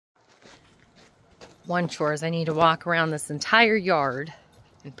One chore is I need to walk around this entire yard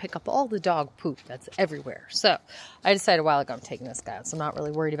and pick up all the dog poop that's everywhere. So I decided a while ago I'm taking this guy out, so I'm not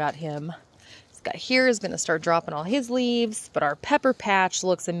really worried about him. This guy here is going to start dropping all his leaves, but our pepper patch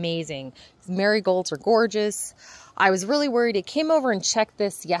looks amazing. These marigolds are gorgeous. I was really worried. It came over and checked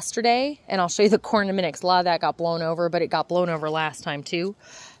this yesterday, and I'll show you the corn in a minute because a lot of that got blown over, but it got blown over last time too.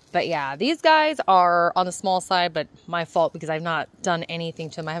 But yeah, these guys are on the small side, but my fault because I've not done anything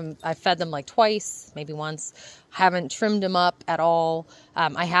to them. I've fed them like twice, maybe once. Haven't trimmed them up at all.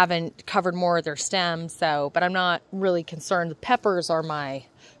 I haven't covered more of their stems, but I'm not really concerned. The peppers are my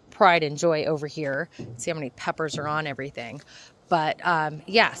pride and joy over here. See how many peppers are on everything. But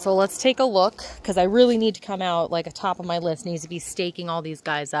yeah, so let's take a look because I really need to come out, like a top of my list needs to be staking all these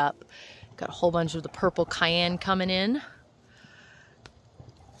guys up. Got a whole bunch of the purple cayenne coming in.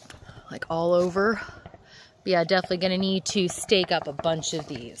 Like all over. But yeah, definitely gonna need to stake up a bunch of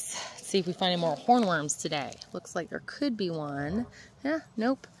these. Let's see if we find any more hornworms today. Looks like there could be one. Yeah,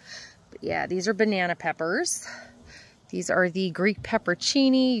 nope. But yeah, these are banana peppers. These are the Greek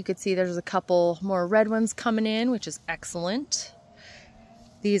pepperoncini. You can see there's a couple more red ones coming in, which is excellent.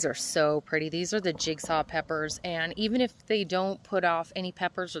 These are so pretty. These are the jigsaw peppers, and even if they don't put off any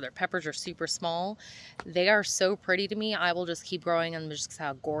peppers or their peppers are super small, they are so pretty to me. I will just keep growing them just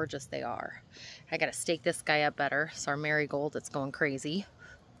how gorgeous they are. I gotta stake this guy up better. It's our marigold that's going crazy.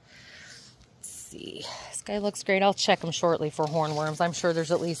 Let's see. This guy looks great. I'll check him shortly for hornworms. I'm sure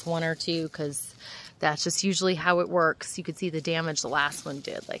there's at least one or two because that's just usually how it works. You could see the damage the last one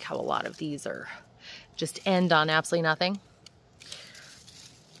did, like how a lot of these are just end on absolutely nothing.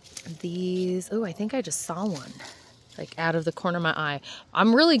 These, oh, I think I just saw one, like out of the corner of my eye.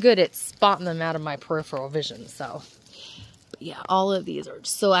 I'm really good at spotting them out of my peripheral vision, so. But yeah, all of these are,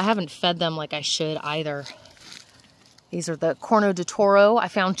 so I haven't fed them like I should either. These are the Corno de Toro. I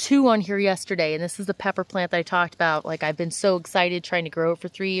found two on here yesterday, and this is the pepper plant that I talked about. Like, I've been so excited trying to grow it for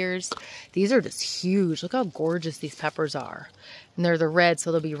 3 years. These are just huge. Look how gorgeous these peppers are. And they're the red,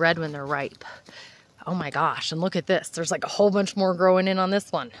 so they'll be red when they're ripe. Oh my gosh, and look at this. There's like a whole bunch more growing in on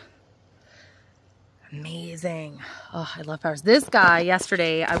this one. Amazing. Oh, I love peppers. This guy,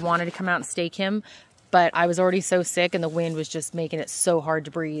 yesterday, I wanted to come out and stake him, but I was already so sick and the wind was just making it so hard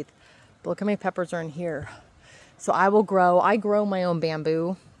to breathe. But look how many peppers are in here. So I grow my own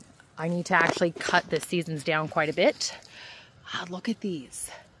bamboo. I need to actually cut the seasons down quite a bit. Ah, look at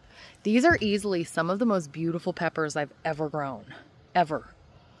these. These are easily some of the most beautiful peppers I've ever grown. Ever.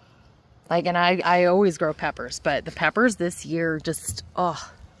 Like, and I always grow peppers, but the peppers this year just,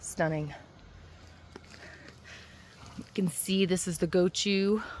 oh, stunning. You can see this is the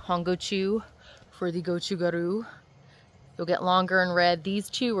gochu, hongochu for the gochu-garu. You'll get longer and red. These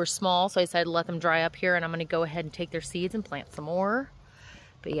two were small, so I decided to let them dry up here, and I'm going to go ahead and take their seeds and plant some more.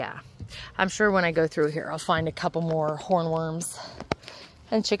 But yeah, I'm sure when I go through here, I'll find a couple more hornworms,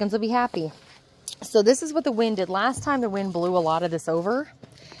 and chickens will be happy. So this is what the wind did. Last time the wind blew a lot of this over,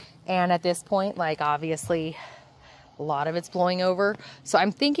 and at this point, like obviously, a lot of it's blowing over. So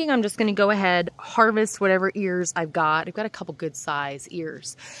I'm thinking I'm just going to go ahead, harvest whatever ears I've got. I've got a couple good size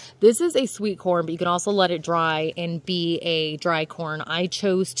ears. This is a sweet corn, but you can also let it dry and be a dry corn. I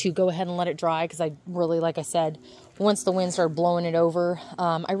chose to go ahead and let it dry because I really, like I said, once the wind started blowing it over,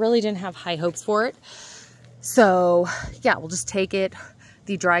 I really didn't have high hopes for it. So yeah, we'll just take it.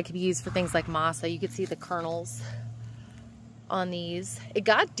 The dry could be used for things like masa. You can see the kernels on these. It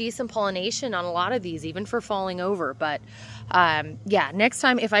got decent pollination on a lot of these, even for falling over. But yeah, next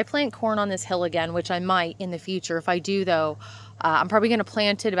time if I plant corn on this hill again, which I might in the future, if I do though, I'm probably going to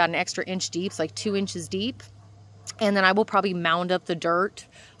plant it about an extra inch deep, so like 2 inches deep, and then I will probably mound up the dirt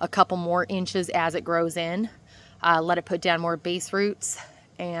a couple more inches as it grows in, let it put down more base roots.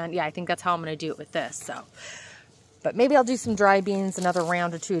 And yeah, I think that's how I'm going to do it with this. So, but maybe I'll do some dry beans, another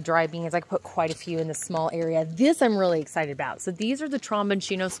round or two of dry beans. I could put quite a few in this small area. This I'm really excited about. So these are the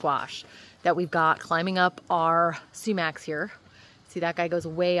tromboncino squash that we've got climbing up our sumacs here. See, that guy goes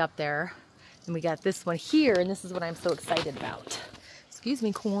way up there. And we got this one here, and this is what I'm so excited about. Excuse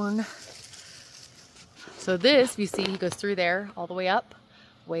me, corn. So this, you see, he goes through there, all the way up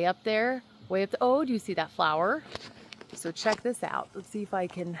there, way up the, oh, do you see that flower? So check this out. Let's see if I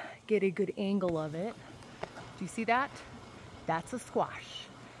can get a good angle of it. Do you see that? That's a squash.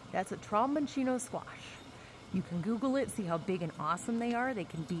 That's a tromboncino squash. You can Google it, see how big and awesome they are. They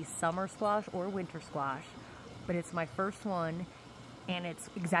can be summer squash or winter squash. But it's my first one, and it's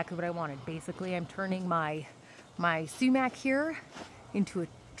exactly what I wanted. Basically, I'm turning my sumac here into a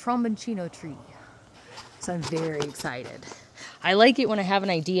tromboncino tree. So I'm very excited. I like it when I have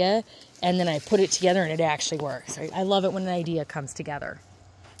an idea, and then I put it together and it actually works. I love it when an idea comes together.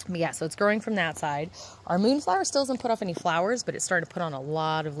 But yeah, so it's growing from that side. Our moonflower still doesn't put off any flowers, but it's starting to put on a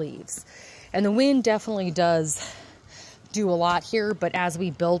lot of leaves. And the wind definitely does do a lot here, but as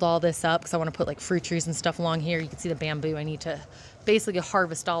we build all this up, because I want to put like fruit trees and stuff along here, you can see the bamboo. I need to basically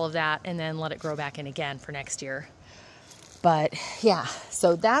harvest all of that and then let it grow back in again for next year. But yeah,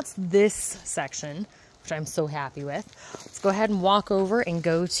 so that's this section, which I'm so happy with. Let's go ahead and walk over and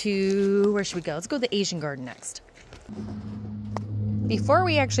go to, where should we go? Let's go to the Asian garden next. Before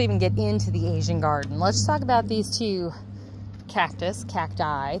we actually even get into the Asian garden, let's talk about these two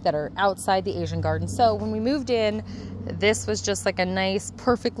cacti that are outside the Asian garden. So when we moved in, this was just like a nice,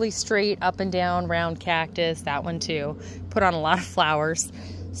 perfectly straight up and down round cactus. That one too, put on a lot of flowers.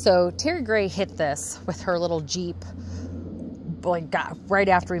 So Terry Gray hit this with her little Jeep, like got right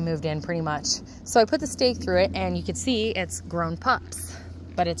after we moved in pretty much. So I put the stake through it and you can see it's grown pups,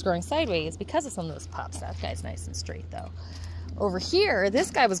 but it's growing sideways because of some of those pups. That guy's nice and straight though. Over here, this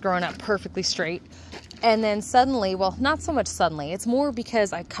guy was growing up perfectly straight. And then suddenly, well, not so much suddenly, it's more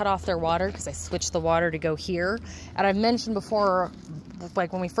because I cut off their water because I switched the water to go here. And I've mentioned before,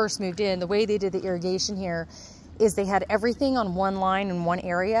 like when we first moved in, the way they did the irrigation here is they had everything on one line in one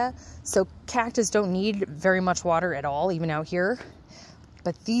area. So cactus don't need very much water at all, even out here.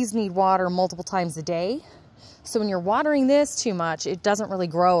 But these need water multiple times a day. So when you're watering this too much, it doesn't really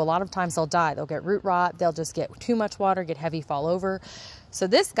grow. A lot of times they'll die. They'll get root rot. They'll just get too much water, get heavy, fall over. So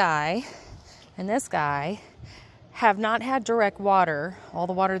this guy and this guy have not had direct water. All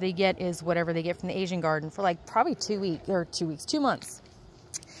the water they get is whatever they get from the Asian garden for like probably 2 months.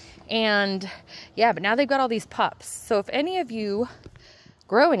 And yeah, but now they've got all these pups. So if any of you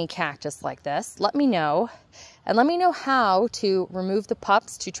grow any cactus like this, let me know. And let me know how to remove the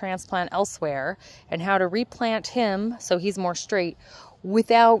pups to transplant elsewhere and how to replant him so he's more straight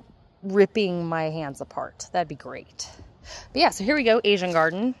without ripping my hands apart. That'd be great. But yeah, so here we go, Asian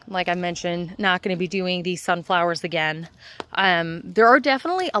garden. Like I mentioned, not going to be doing these sunflowers again. There are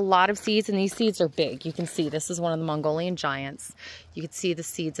definitely a lot of seeds, and these seeds are big. You can see this is one of the Mongolian giants. You can see the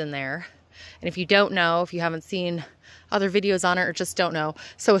seeds in there. And if you don't know, if you haven't seen other videos on it or just don't know,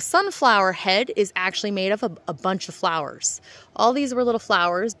 so a sunflower head is actually made of a bunch of flowers. All these were little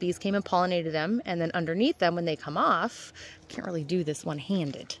flowers. Bees came and pollinated them, and then underneath them, when they come off, I can't really do this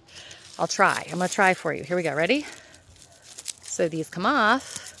one-handed. I'll try. I'm going to try for you. Here we go. Ready? So these come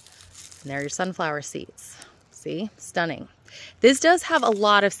off, and there are your sunflower seeds. See? Stunning. This does have a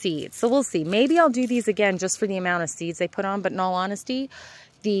lot of seeds, so we'll see. Maybe I'll do these again just for the amount of seeds they put on, but in all honesty,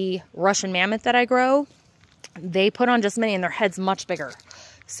 the Russian mammoth that I grow, they put on just many, and their head's much bigger.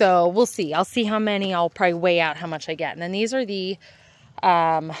 So we'll see. I'll see how many. I'll probably weigh out how much I get. And then these are the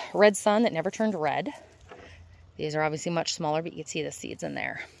red sun that never turned red. These are obviously much smaller, but you can see the seeds in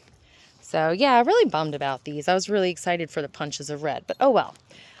there. So yeah, I'm really bummed about these. I was really excited for the punches of red, but oh well.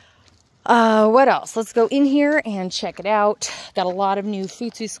 What else? Let's go in here and check it out. Got a lot of new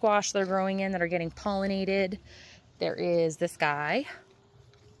futsu squash that are growing in that are getting pollinated. There is this guy.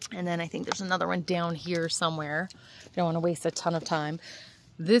 And then I think there's another one down here somewhere. I don't want to waste a ton of time.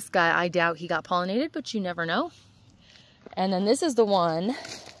 This guy, I doubt he got pollinated, but you never know. And then this is the one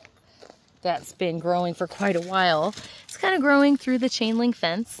that's been growing for quite a while. It's kind of growing through the chain link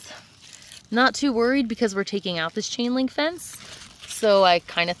fence. Not too worried because we're taking out this chain link fence. So I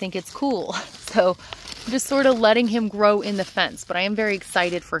kind of think it's cool. So I'm just sort of letting him grow in the fence, but I am very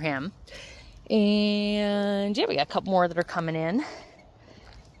excited for him. And yeah, we got a couple more that are coming in.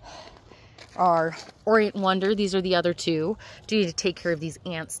 Our Orient Wonder, these are the other two. Do need to take care of these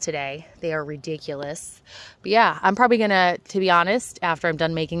ants today. They are ridiculous. But yeah, I'm probably gonna, to be honest, after I'm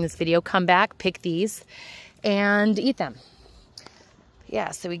done making this video, come back, pick these, and eat them.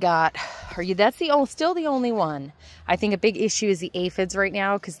 Yeah, so we got, that's still the only one. I think a big issue is the aphids right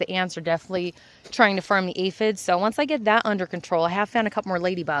now because the ants are definitely trying to farm the aphids. So once I get that under control, I have found a couple more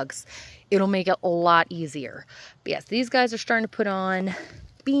ladybugs. It'll make it a lot easier. But yes, these guys are starting to put on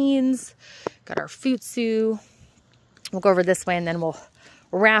beans. Got our futsu. We'll go over this way and then we'll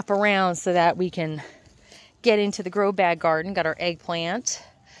wrap around so that we can get into the grow bag garden. Got our eggplant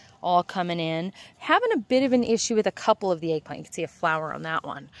all coming in. Having a bit of an issue with a couple of the eggplant. You can see a flower on that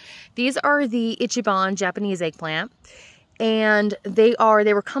one. These are the Ichiban Japanese eggplant. And they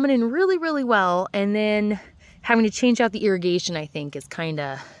were coming in really, really well. And then having to change out the irrigation, I think, is kind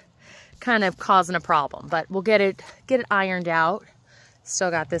of causing a problem. But we'll get it ironed out.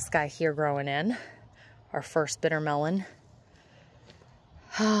 Still got this guy here growing in. Our first bitter melon.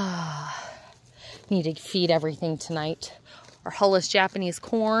 Need to feed everything tonight. Our Hullis Japanese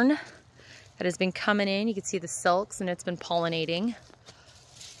corn that has been coming in. You can see the silks and it's been pollinating.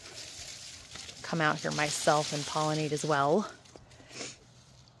 Come out here myself and pollinate as well.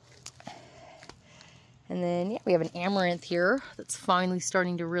 And then, yeah, we have an amaranth here that's finally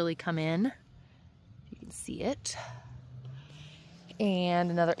starting to really come in. You can see it. And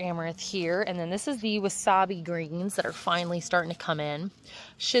another amaranth here. And then this is the wasabi greens that are finally starting to come in.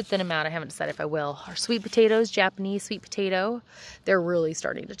 Should thin them out. I haven't decided if I will. Our sweet potatoes, Japanese sweet potato, they're really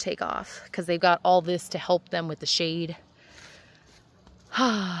starting to take off because they've got all this to help them with the shade.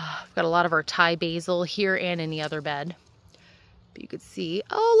 We've got a lot of our Thai basil here and in the other bed. But you could see,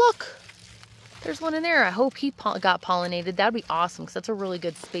 oh look, there's one in there. I hope he got pollinated. That'd be awesome because that's a really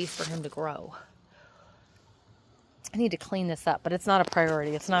good space for him to grow. I need to clean this up, but it's not a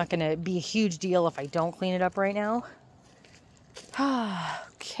priority. It's not going to be a huge deal if I don't clean it up right now.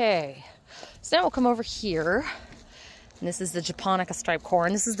 Okay, so now we'll come over here. And this is the Japonica striped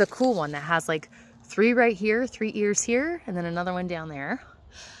corn. This is the cool one that has like 3 right here, 3 ears here, and then another one down there.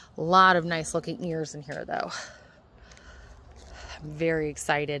 A lot of nice looking ears in here though. I'm very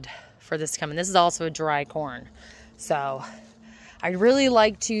excited for this to come in. This is also a dry corn. So I'd really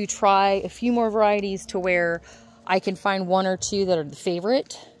like to try a few more varieties to where I can find 1 or 2 that are the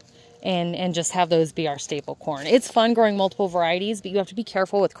favorite and just have those be our staple corn. It's fun growing multiple varieties, but you have to be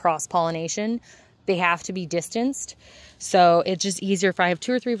careful with cross-pollination. They have to be distanced. So it's just easier if I have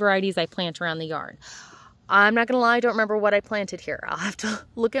 2 or 3 varieties I plant around the yard. I'm not gonna lie, I don't remember what I planted here. I'll have to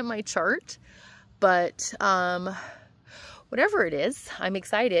look at my chart, but whatever it is, I'm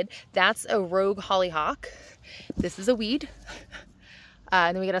excited. That's a rogue hollyhock. This is a weed.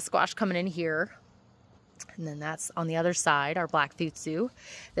 And then we got a squash coming in here. And then that's on the other side, our black thutsu.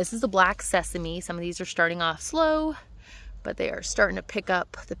 This is the black sesame. Some of these are starting off slow, but they are starting to pick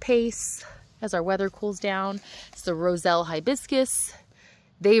up the pace as our weather cools down. It's the Roselle hibiscus.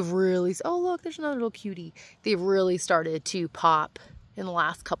 They've really, oh look, there's another little cutie. They've really started to pop in the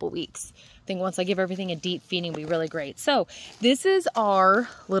last couple weeks. I think once I give everything a deep feeding, it'll be really great. So this is our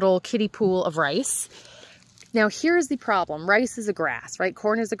little kiddie pool of rice. Now here's the problem. Rice is a grass, right?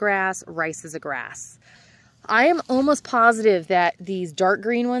 Corn is a grass, rice is a grass. I am almost positive that these dark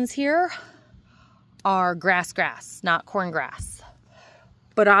green ones here are grass, not corn grass.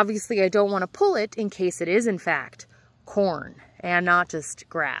 But obviously I don't want to pull it in case it is in fact corn and not just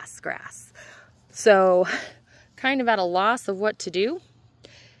grass. So kind of at a loss of what to do,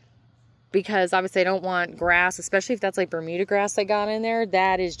 because obviously I don't want grass, especially if that's like Bermuda grass I got in there.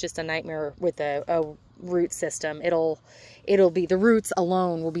 That is just a nightmare with a root system. It'll be, the roots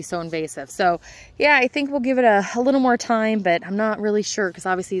alone will be so invasive. So yeah, I think we'll give it a little more time, but I'm not really sure because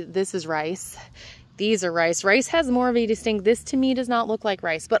obviously this is rice. These are rice. Rice has more of a distinct, this to me does not look like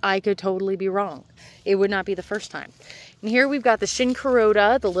rice, but I could totally be wrong. It would not be the first time. And here we've got the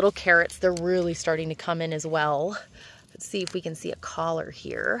Shinkarota, the little carrots. They're really starting to come in as well. Let's see if we can see a collar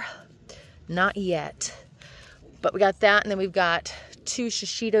here. Not yet, but we got that. And then we've got 2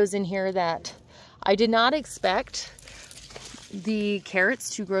 shishitos in here that I did not expect the carrots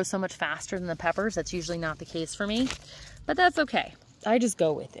to grow so much faster than the peppers. That's usually not the case for me, but that's okay. I just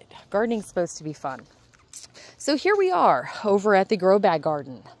go with it. Gardening's supposed to be fun. So here we are over at the Grow Bag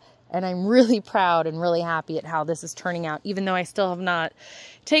Garden, and I'm really proud and really happy at how this is turning out, even though I still have not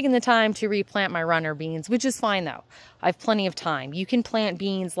taken the time to replant my runner beans, which is fine though. I have plenty of time. You can plant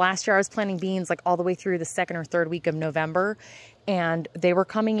beans. Last year I was planting beans like all the way through the 2nd or 3rd week of November, and they were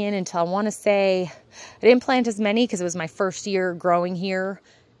coming in until, I want to say, I didn't plant as many because it was my first year growing here,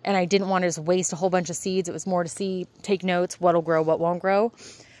 and I didn't want to just waste a whole bunch of seeds. It was more to take notes, what'll grow, what won't grow.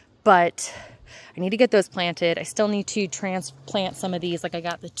 But I need to get those planted. I still need to transplant some of these. Like I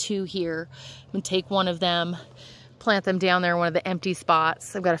got the 2 here. I'm gonna take one of them, plant them down there in one of the empty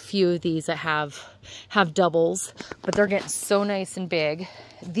spots. I've got a few of these that have doubles, but they're getting so nice and big.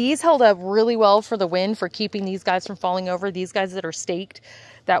 These held up really well for the wind, for keeping these guys from falling over. These guys that are staked,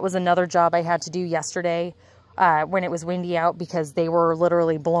 that was another job I had to do yesterday when it was windy out, because they were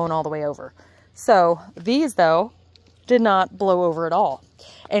literally blown all the way over. So these though did not blow over at all.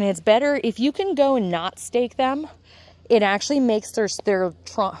 And it's better if you can go and not stake them. It actually makes their stem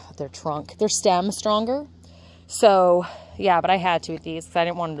stronger. So yeah, but I had to with these because I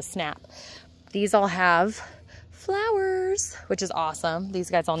didn't want them to snap. These all have flowers, which is awesome.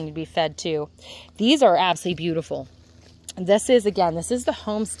 These guys all need to be fed too. These are absolutely beautiful. This is the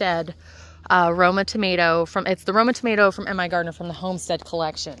Homestead Roma tomato it's the Roma tomato from M.I. Gardner from the Homestead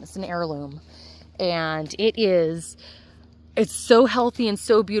collection. It's an heirloom, and it's so healthy and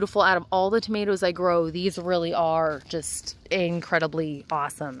so beautiful. Out of all the tomatoes I grow, these really are just incredibly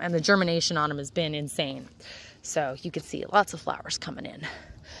awesome, and the germination on them has been insane. So you can see lots of flowers coming in.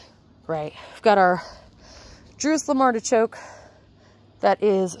 Right, we've got our Jerusalem artichoke that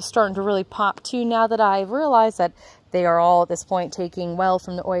is starting to really pop too, now that I've realized that They are all at this point taking well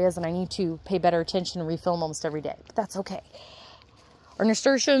from the Oyas, and I need to pay better attention and refill them almost every day, but that's okay. Our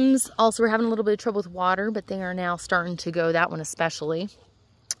nasturtiums also were having a little bit of trouble with water, but they are now starting to go, that one especially.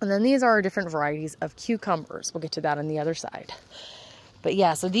 And then these are different varieties of cucumbers. We'll get to that on the other side. But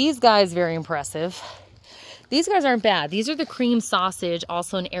yeah, so these guys, very impressive. These guys aren't bad. These are the cream sausage,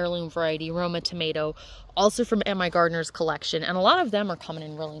 also an heirloom variety, Roma tomato, also from M.I. Gardner's collection. And a lot of them are coming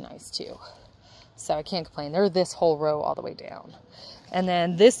in really nice too. So I can't complain. They're this whole row all the way down. And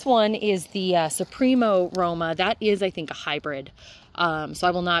then this one is the Supremo Roma. That is, I think, a hybrid. So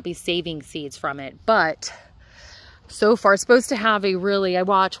I will not be saving seeds from it. But so far, it's supposed to have a really, I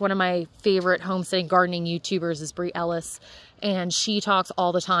watch one of my favorite homesteading gardening YouTubers is Brie Ellis. And she talks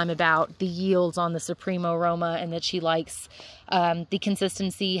all the time about the yields on the Supremo Roma and that she likes the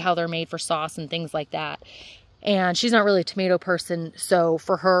consistency, how they're made for sauce and things like that. And she's not really a tomato person, so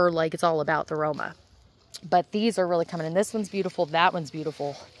for her, like, it's all about the Roma. But these are really coming in. This one's beautiful. That one's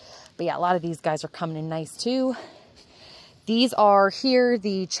beautiful. But yeah, a lot of these guys are coming in nice too. These are here,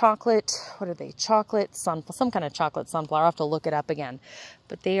 the chocolate, what are they? Chocolate sunflower, some kind of chocolate sunflower. I'll have to look it up again.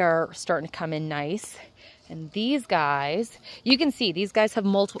 But they are starting to come in nice. And these guys, you can see, these guys have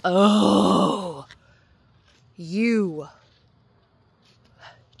multiple, oh,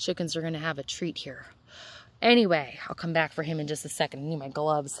 chickens are going to have a treat here. Anyway, I'll come back for him in just a second. I need my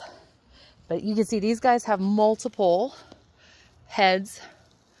gloves. But you can see these guys have multiple heads.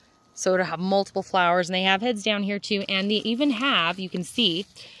 So to have multiple flowers, and they have heads down here too. And they even have, you can see,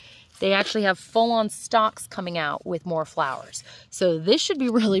 they actually have full-on stalks coming out with more flowers. So this should be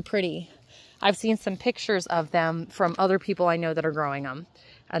really pretty. I've seen some pictures of them from other people I know that are growing them.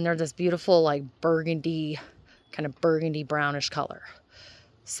 And they're this beautiful, like burgundy, kind of burgundy brownish color.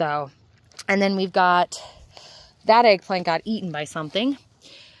 So, and then we've got, that eggplant got eaten by something.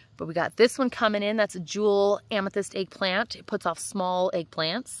 But we got this one coming in. That's a jewel amethyst eggplant. It puts off small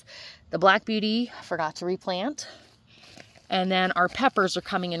eggplants. The Black Beauty, I forgot to replant. And then our peppers are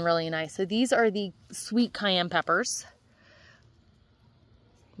coming in really nice. So these are the sweet cayenne peppers.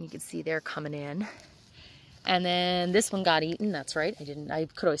 You can see they're coming in. And then this one got eaten. That's right. I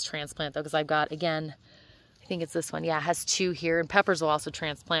could always transplant though, because I've got, again, I think it's this one. Yeah, it has two here. And peppers will also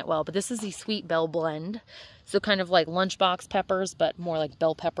transplant well. But this is the Sweet Bell Blend. So kind of like lunchbox peppers, but more like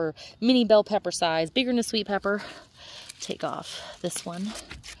bell pepper, mini bell pepper size, bigger than a sweet pepper. Take off this one.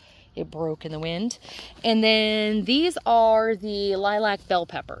 It broke in the wind. And then these are the lilac bell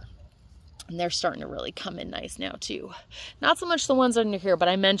pepper. And they're starting to really come in nice now too. Not so much the ones under here, but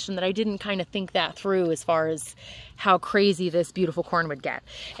I mentioned that I didn't kind of think that through as far as how crazy this beautiful corn would get.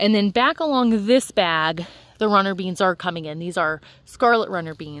 And then back along this bag, the runner beans are coming in. These are scarlet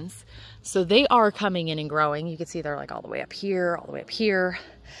runner beans. So they are coming in and growing. You can see they're like all the way up here, all the way up here.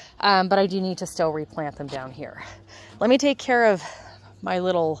 But I do need to still replant them down here. Let me take care of my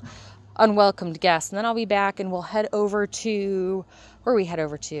little unwelcomed guest, and then I'll be back and we'll head over to, where we head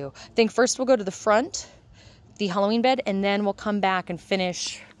over to? I think first we'll go to the front, the Halloween bed, and then we'll come back and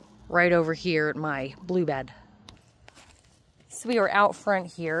finish right over here at my blue bed. So we are out front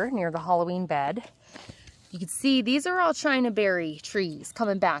here near the Halloween bed. You can see these are all China berry trees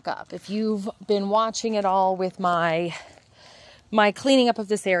coming back up. If you've been watching at all with my cleaning up of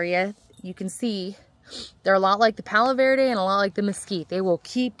this area, you can see they're a lot like the Palo Verde and a lot like the mesquite. They will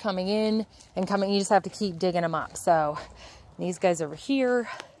keep coming in and coming. You just have to keep digging them up. So these guys over here,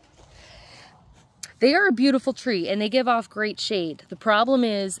 they are a beautiful tree and they give off great shade. The problem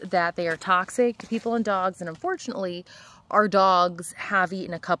is that they are toxic to people and dogs, and unfortunately our dogs have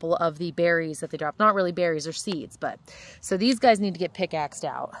eaten a couple of the berries that they drop. Not really berries or seeds, but so these guys need to get pickaxed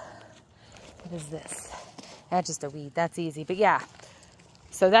out. What is this? That's just a weed. That's easy. But yeah,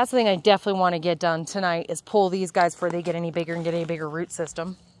 so that's the thing I definitely want to get done tonight is pull these guys before they get any bigger and get any bigger root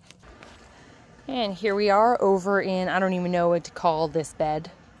system. And here we are over in, I don't even know what to call this bed.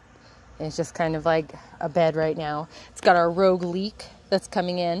 It's just kind of like a bed right now. It's got our rogue leek that's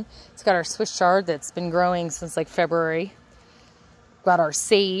coming in. It's got our Swiss chard that's been growing since like February. Got our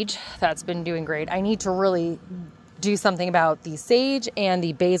sage that's been doing great. I need to really do something about the sage and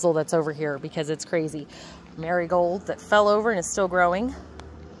the basil that's over here because it's crazy. Marigold that fell over and is still growing.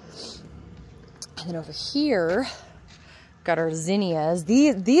 And then over here, got our zinnias.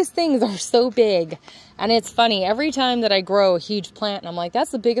 These things are so big. And it's funny, every time that I grow a huge plant, and I'm like, that's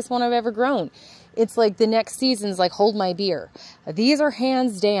the biggest one I've ever grown. It's like the next season's like, hold my beer. These are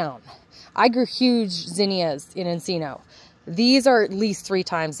hands down. I grew huge zinnias in Encino. These are at least 3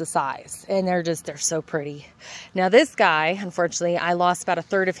 times the size, and they're so pretty. Now this guy, unfortunately, I lost about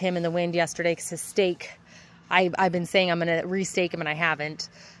 1/3 of him in the wind yesterday because his stake, I've been saying I'm going to restake him and I haven't.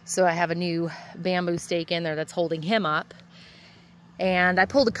 So I have a new bamboo stake in there that's holding him up. And I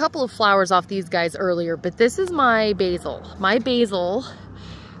pulled a couple of flowers off these guys earlier, but this is my basil. My basil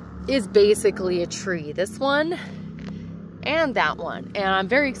is basically a tree. This one and that one. And I'm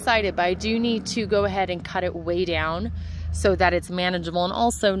very excited, but I do need to go ahead and cut it way down so that it's manageable and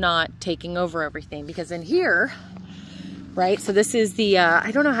also not taking over everything. Because in here, right, so this is the,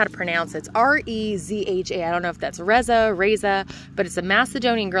 I don't know how to pronounce it. It's R-E-Z-H-A. I don't know if that's Reza, but it's a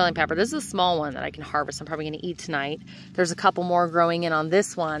Macedonian grilling pepper. This is a small one that I can harvest. I'm probably gonna eat tonight. There's a couple more growing in on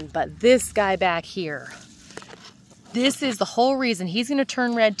this one, but this guy back here, this is the whole reason. He's gonna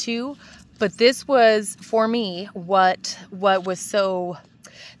turn red too, but this was, for me, what was so,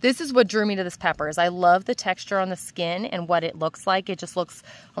 this is what drew me to this pepper, is I love the texture on the skin and what it looks like. It just looks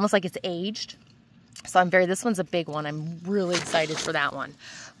almost like it's aged. So this one's a big one. I'm really excited for that one.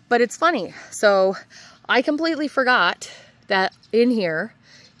 But it's funny. So I completely forgot that in here,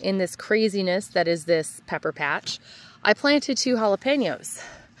 in this craziness that is this pepper patch, I planted 2 jalapenos.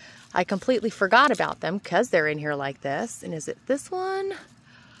 I completely forgot about them because they're in here like this. And is it this one?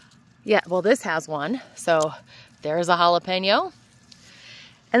 Yeah, well, this has one. So there's a jalapeno.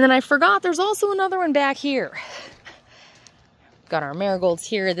 And then I forgot there's also another one back here. Got our marigolds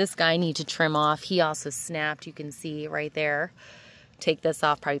here. This guy I need to trim off. He also snapped. You can see right there. Take this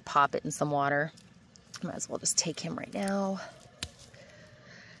off, probably pop it in some water. Might as well just take him right now.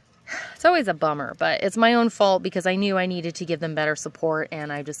 It's always a bummer, but it's my own fault because I knew I needed to give them better support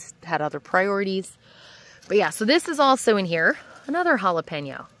and I just had other priorities. But yeah, so this is also in here. Another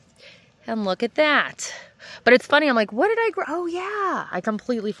jalapeno. And look at that. But it's funny, I'm like, what did I grow? Oh yeah, I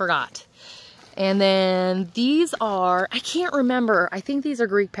completely forgot. And then these are, I can't remember. I think these are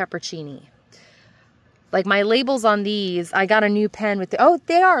Greek peppercini. Like my labels on these, I got a new pen with oh,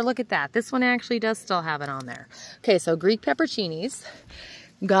 they are, look at that. This one actually does still have it on there. Okay, so Greek peppercinis.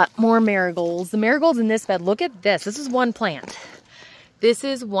 Got more marigolds. The marigolds in this bed, look at this. This is one plant. This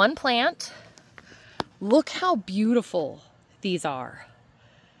is one plant. Look how beautiful these are.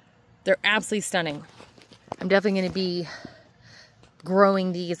 They're absolutely stunning. I'm definitely going to be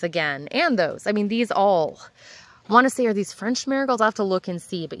growing these again. And those. I mean, these all. I want to say, are these French marigolds? I'll have to look and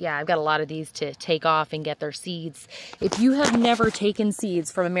see. But yeah, I've got a lot of these to take off and get their seeds. If you have never taken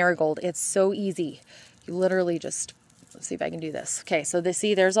seeds from a marigold, it's so easy. You literally just, let's see if I can do this. Okay, so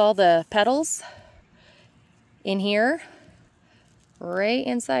see, there's all the petals in here. Right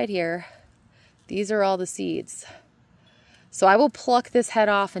inside here. These are all the seeds. So I will pluck this head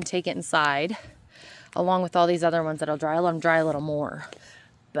off and take it inside, along with all these other ones that'll dry. I'll let them dry a little more.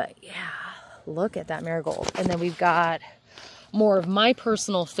 But yeah, look at that marigold. And then we've got more of my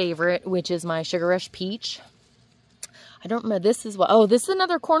personal favorite, which is my Sugar Rush Peach. I don't remember, this is what, oh, this is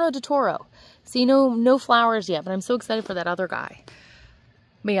another Corno de Toro. See, no flowers yet, but I'm so excited for that other guy.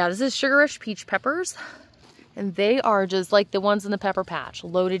 But yeah, this is Sugar Rush Peach peppers. And they are just like the ones in the pepper patch,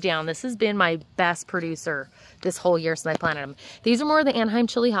 loaded down. This has been my best producer this whole year since I planted them. These are more of the Anaheim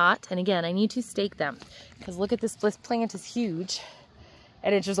Chili Hot. And again, I need to stake them because look at this plant is huge.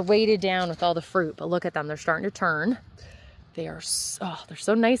 And it's just weighted down with all the fruit. But look at them, they're starting to turn. They are, they're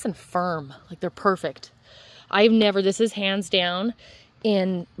so nice and firm. Like they're perfect. I've never, this is hands down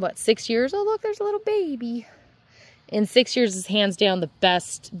in what, 6 years? Oh, look, there's a little baby. In 6 years is hands down the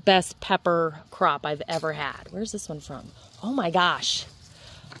best pepper crop I've ever had. Where's this one from? Oh my gosh.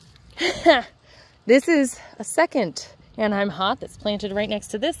 This is a second Anaheim Hot that's planted right next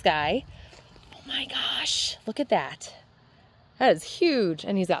to this guy. Oh my gosh, look at that. That is huge.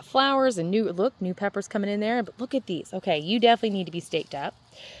 And he's got flowers and new peppers coming in there. But look at these. Okay, you definitely need to be staked up.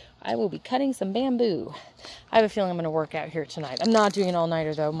 I will be cutting some bamboo. I have a feeling I'm going to work out here tonight. I'm not doing an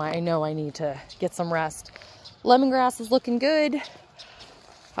all-nighter though. I know I need to get some rest. Lemongrass is looking good.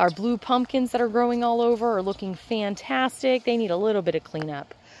 Our blue pumpkins that are growing all over are looking fantastic. They need a little bit of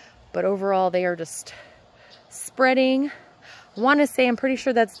cleanup. But overall, they are just spreading. I want to say, I'm pretty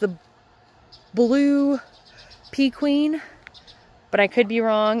sure that's the blue pea queen. But I could be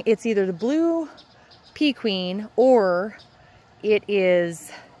wrong. It's either the blue pea queen or it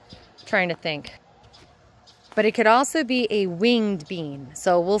is, trying to think. But it could also be a winged bean.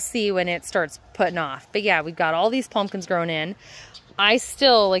 So we'll see when it starts putting off. But yeah, we've got all these pumpkins grown in. I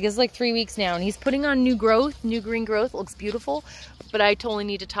still, like, it's like 3 weeks now and he's putting on new growth, new green growth. It looks beautiful. But I totally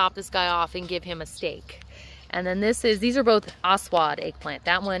need to top this guy off and give him a stake. And then these are both Aswad eggplant,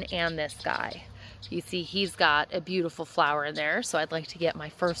 that one and this guy. You see, he's got a beautiful flower in there. So I'd like to get my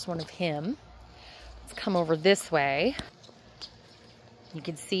first one of him. Let's come over this way. You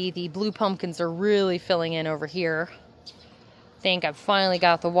can see the blue pumpkins are really filling in over here. I think I've finally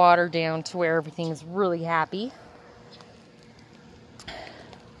got the water down to where everything's really happy.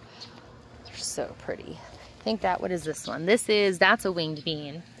 so pretty. I think what is this one? That's a winged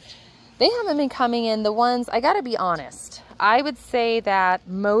bean. They haven't been coming in. The ones, I gotta be honest, I would say that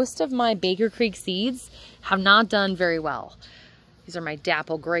most of my Baker Creek seeds have not done very well. These are my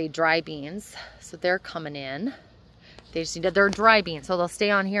Dapple Gray dry beans. So they're coming in. They're dry beans, so they'll stay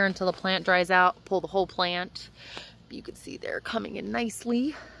on here until the plant dries out, pull the whole plant. You can see they're coming in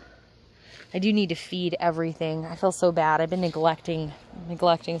nicely. I do need to feed everything. I feel so bad. I've been neglecting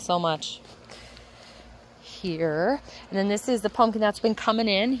so much here. And then this is the pumpkin that's been coming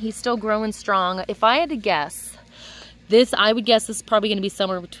in. He's still growing strong. If I had to guess, I would guess this is probably gonna be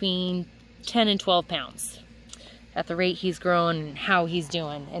somewhere between 10 and 12 pounds at the rate he's growing and how he's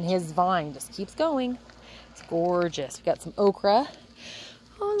doing. And his vine just keeps going. It's gorgeous. We've got some okra.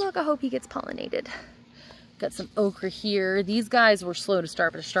 Oh look, I hope he gets pollinated. Got some okra here. These guys were slow to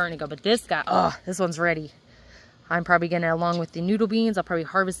start, but they're starting to go. But this guy, oh, this one's ready. I'm probably gonna, along with the noodle beans, I'll probably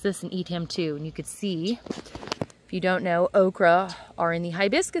harvest this and eat him too. And you could see, if you don't know, okra are in the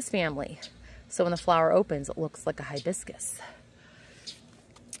hibiscus family. So when the flower opens, it looks like a hibiscus.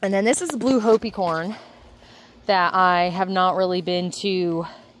 And then this is the blue Hopi corn that I have not really been too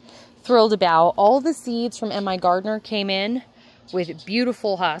thrilled about. All the seeds from M.I. Gardner came in with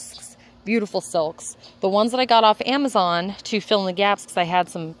beautiful husks, beautiful silks. The ones that I got off Amazon to fill in the gaps because I had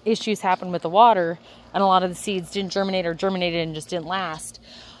some issues happen with the water and a lot of the seeds didn't germinate or germinated and just didn't last,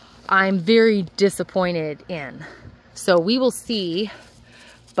 I'm very disappointed in. So we will see,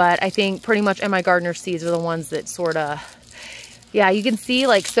 but I think pretty much M.I. Gardner seeds are the ones that sort of, yeah, you can see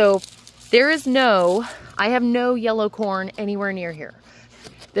like, so I have no yellow corn anywhere near here.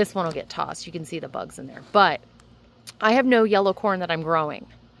 This one will get tossed. You can see the bugs in there, but I have no yellow corn that I'm growing.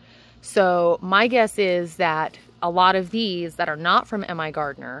 So my guess is that a lot of these that are not from M.I.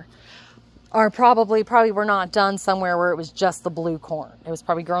 Gardner are probably were not done somewhere where it was just the blue corn. It was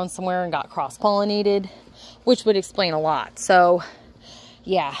probably grown somewhere and got cross-pollinated, which would explain a lot. So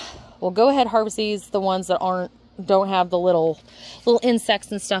yeah, we'll go ahead and harvest these, the ones that don't have the little insects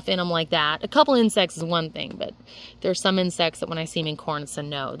and stuff in them like that. A couple insects is one thing, but there's some insects that when I see them in corn, it's a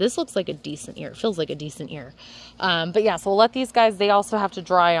no. This looks like a decent ear. It feels like a decent ear. But yeah, so we'll let these guys, they also have to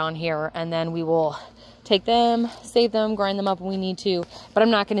dry on here, and then we will take them, save them, grind them up when we need to. But I'm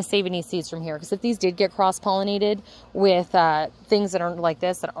not going to save any seeds from here, because if these did get cross-pollinated with things that aren't like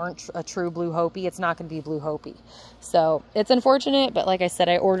this, that aren't a true blue Hopi, it's not going to be blue Hopi. So it's unfortunate, but like I said,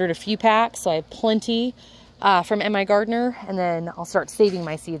 I ordered a few packs, so I have plenty from M.I. Gardner, and then I'll start saving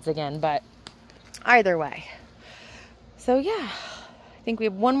my seeds again, but either way. So yeah, I think we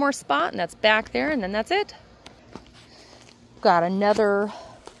have one more spot, and that's back there, and then that's it. Got another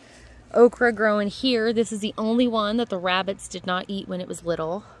okra growing here. This is the only one that the rabbits did not eat when it was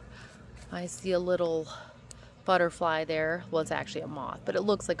little. I see a little butterfly there. Well, it's actually a moth, but it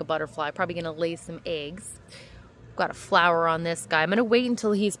looks like a butterfly. Probably gonna lay some eggs. Got a flower on this guy. I'm gonna wait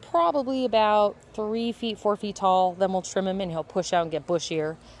until he's probably about 3 feet, 4 feet tall. Then we'll trim him and he'll push out and get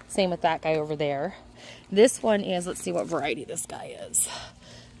bushier. Same with that guy over there. This one is, let's see what variety this guy is.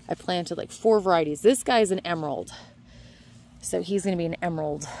 I planted like 4 varieties. This guy is an emerald. So he's gonna be an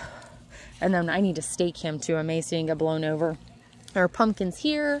emerald. And then I need to stake him too. I may see him get blown over. Our pumpkins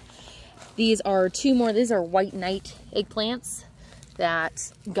here. These are 2 more. These are white knight eggplants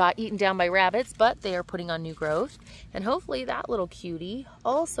that got eaten down by rabbits, but they are putting on new growth. And hopefully that little cutie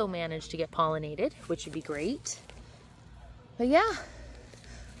also managed to get pollinated, which would be great. But yeah,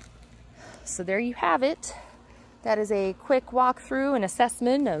 so there you have it. That is a quick walkthrough and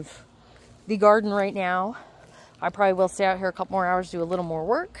assessment of the garden right now. I probably will stay out here a couple more hours, do a little more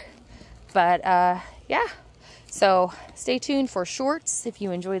work. But yeah, so stay tuned for shorts if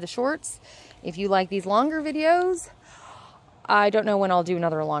you enjoy the shorts. If you like these longer videos, I don't know when I'll do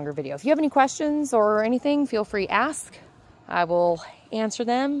another longer video. If you have any questions or anything, feel free to ask. I will answer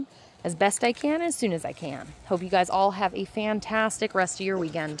them as best I can, as soon as I can. Hope you guys all have a fantastic rest of your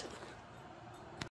weekend.